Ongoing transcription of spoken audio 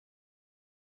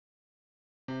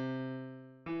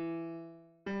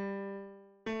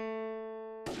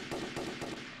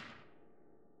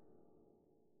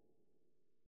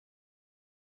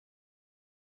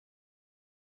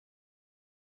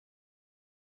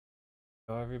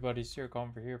So everybody's here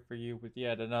for you with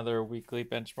yet another weekly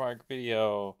benchmark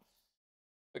video.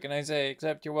 What can I say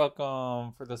except you're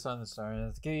welcome for the sun, star,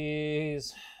 and the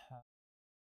keys.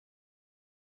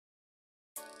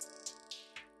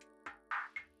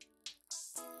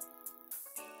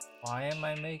 Why am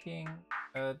I making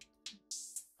a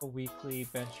weekly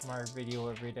benchmark video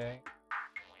every day?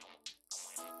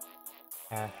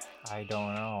 I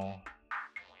don't know.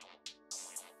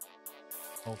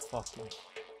 No fucking.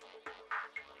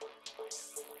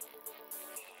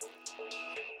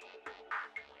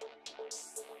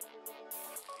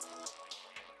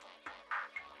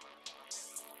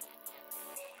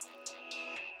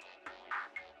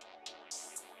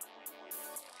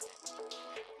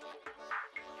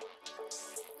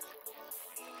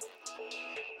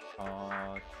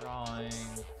 Drawing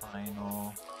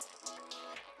final.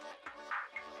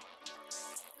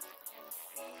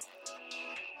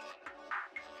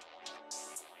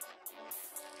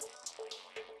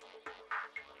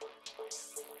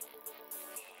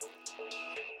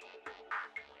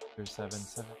 There's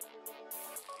 7-7.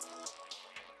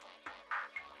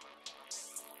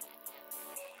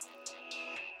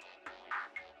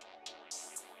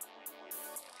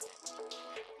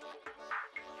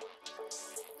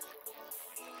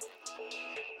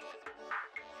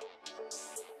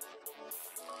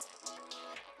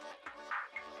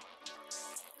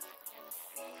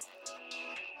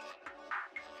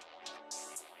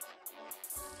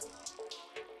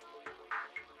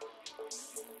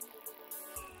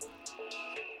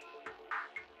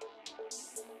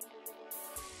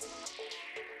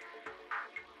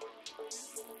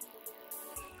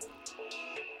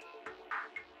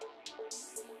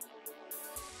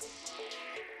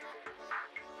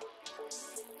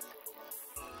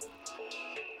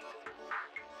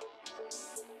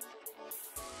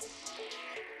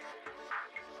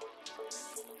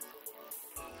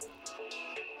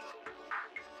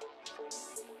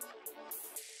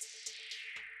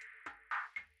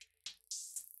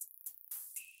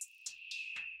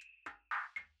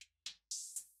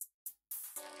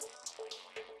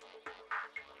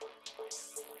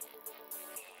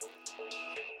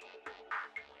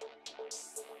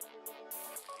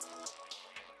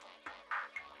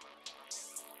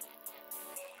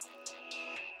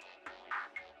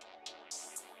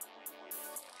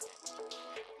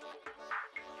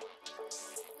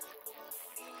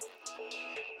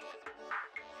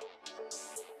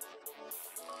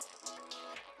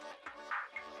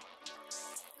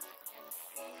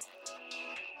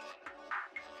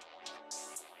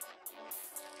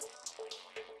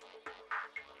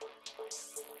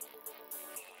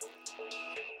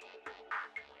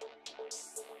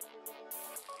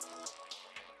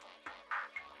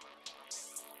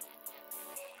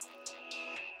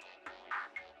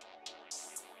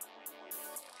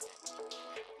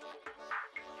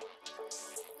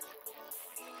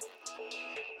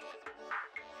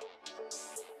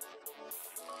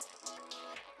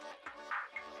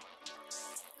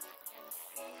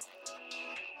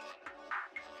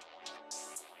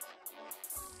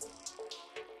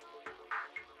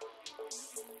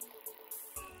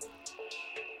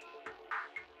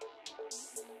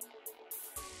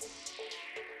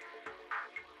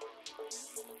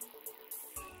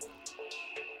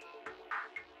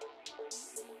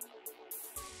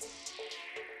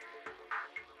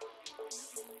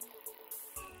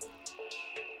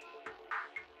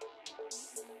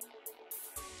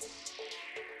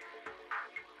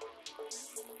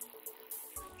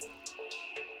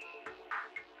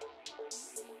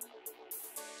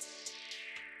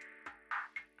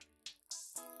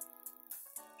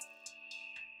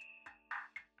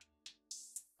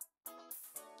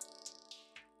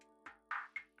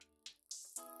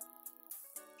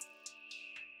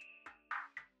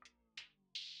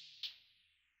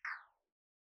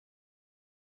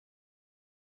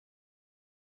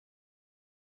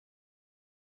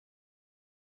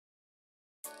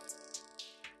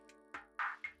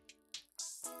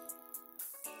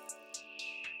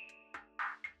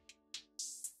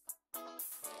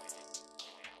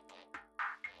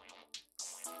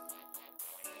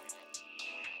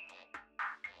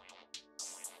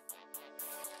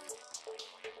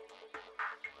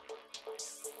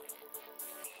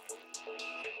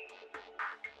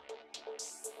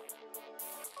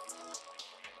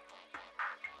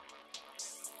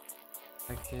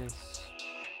 Practice,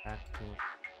 practice,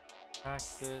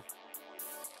 practice.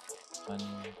 1, 2.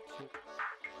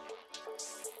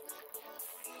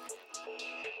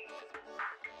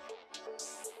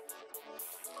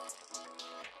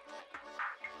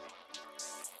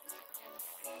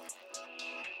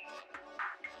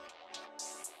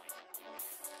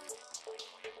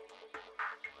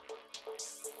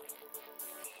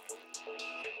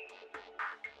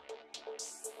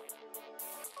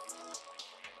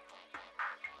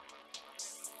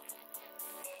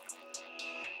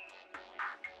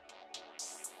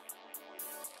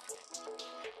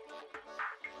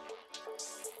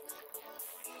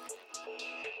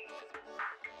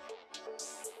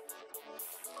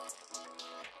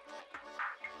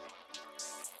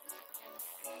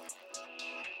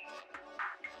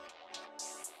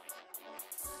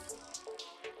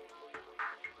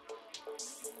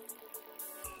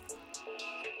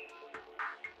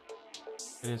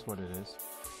 It is what it is.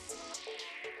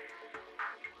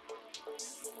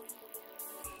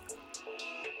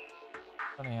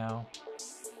 Anyhow,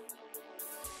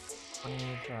 20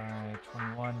 by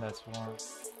 21, that's 1.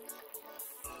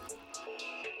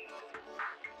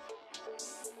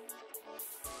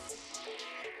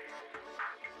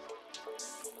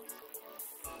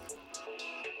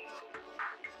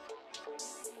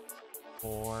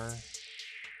 Four,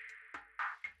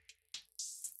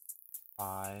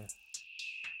 5,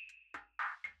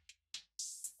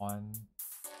 1,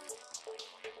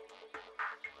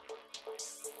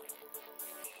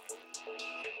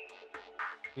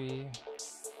 3,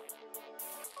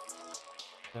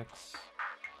 6,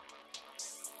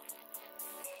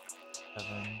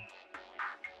 7,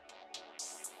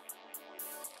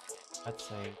 let's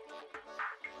say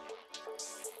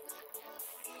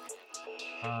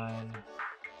 9,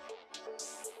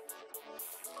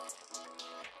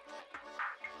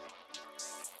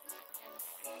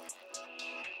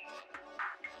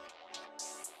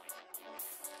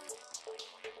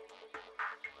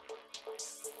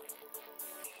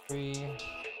 3,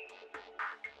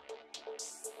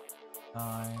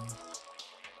 9,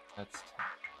 that's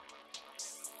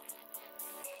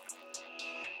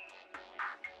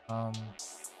 10.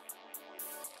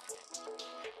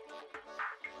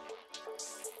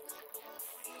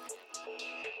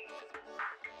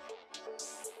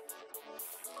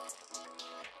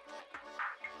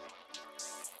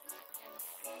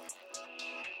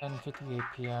 10:58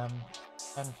 p.m.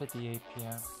 10:58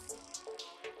 p.m.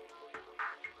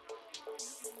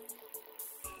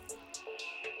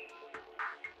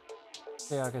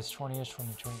 Okay, August 20th,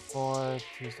 2024,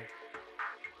 Tuesday.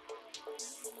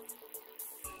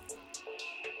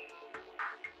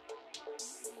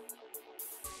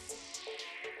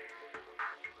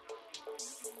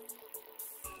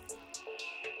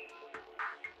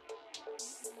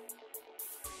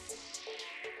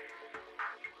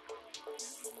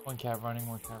 One cat running,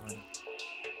 one cat running.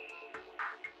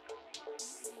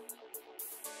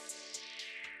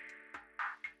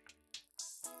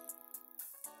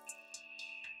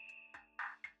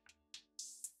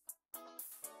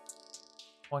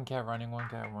 One cat running, one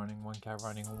cat running, one cat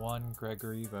running, one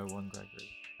Gregory by one Gregory.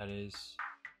 That is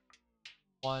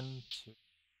 1, 2,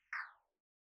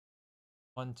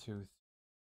 1, 2,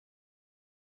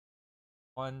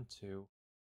 1, 2,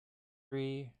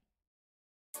 3,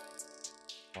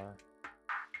 4,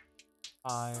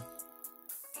 5,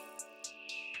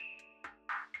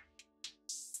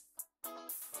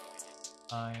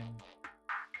 9,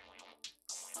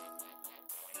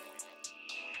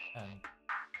 10.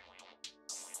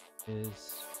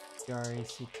 Is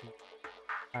RACT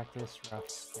practice rough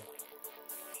skip.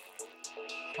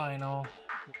 Final.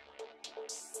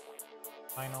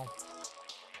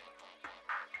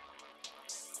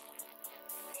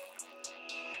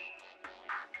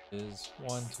 Is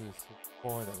 1, 2, 3,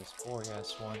 4. That is 4.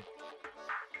 Yes, 1,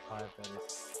 5. That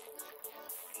is.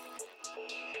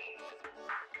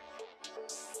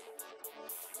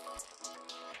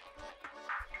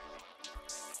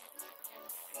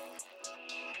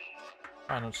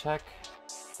 Final check.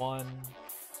 1,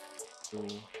 2,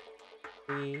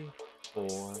 3,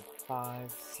 4,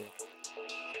 5, 6,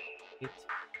 8.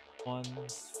 1,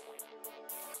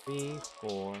 3,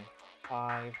 4,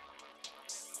 5.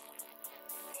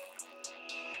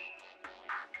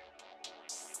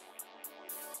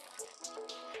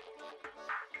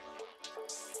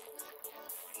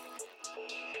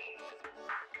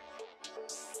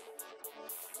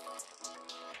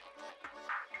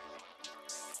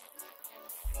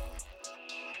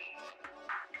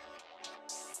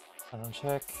 Final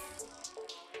check.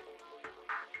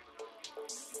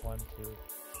 1, 2.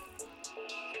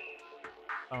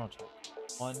 Final check.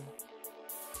 1,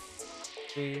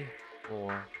 3,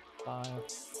 4, 5,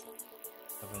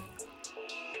 7.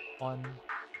 1,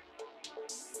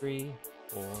 3,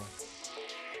 4,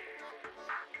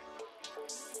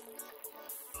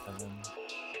 7.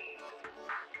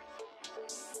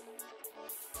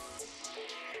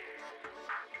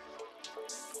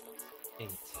 8.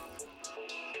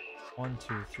 1,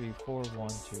 2, 3, 4, 1,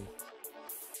 2.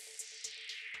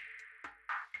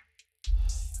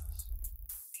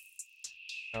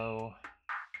 So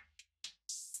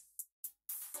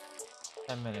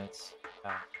 10 minutes.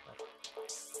 Yeah.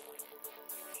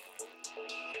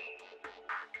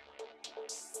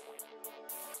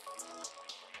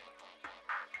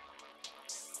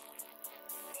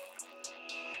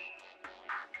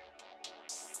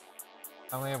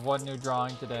 I only have one new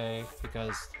drawing today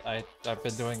because I've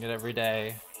been doing it every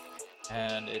day,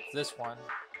 and it's this one.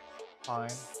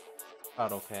 Fine,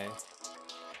 about okay.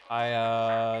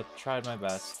 I tried my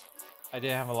best. I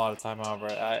didn't have a lot of time, however.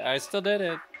 I still did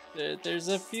it. There's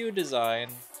a few design.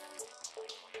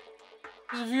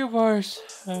 There's a few parts.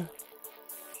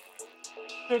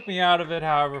 Took me out of it,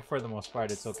 however, for the most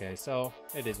part, it's okay. So,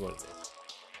 it is what it is.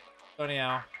 So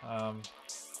anyhow,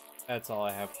 that's all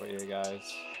I have for you guys.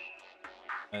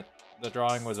 The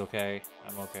drawing was okay.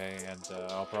 I'm okay, and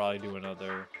I'll probably do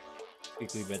another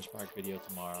weekly benchmark video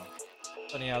tomorrow.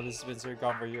 So anyhow, this has been Sir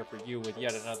Gomber here for you with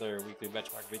yet another weekly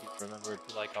benchmark video. Remember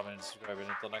to like, comment, and subscribe, and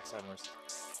until next time,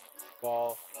 we're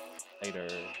all later.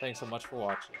 Thanks so much for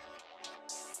watching.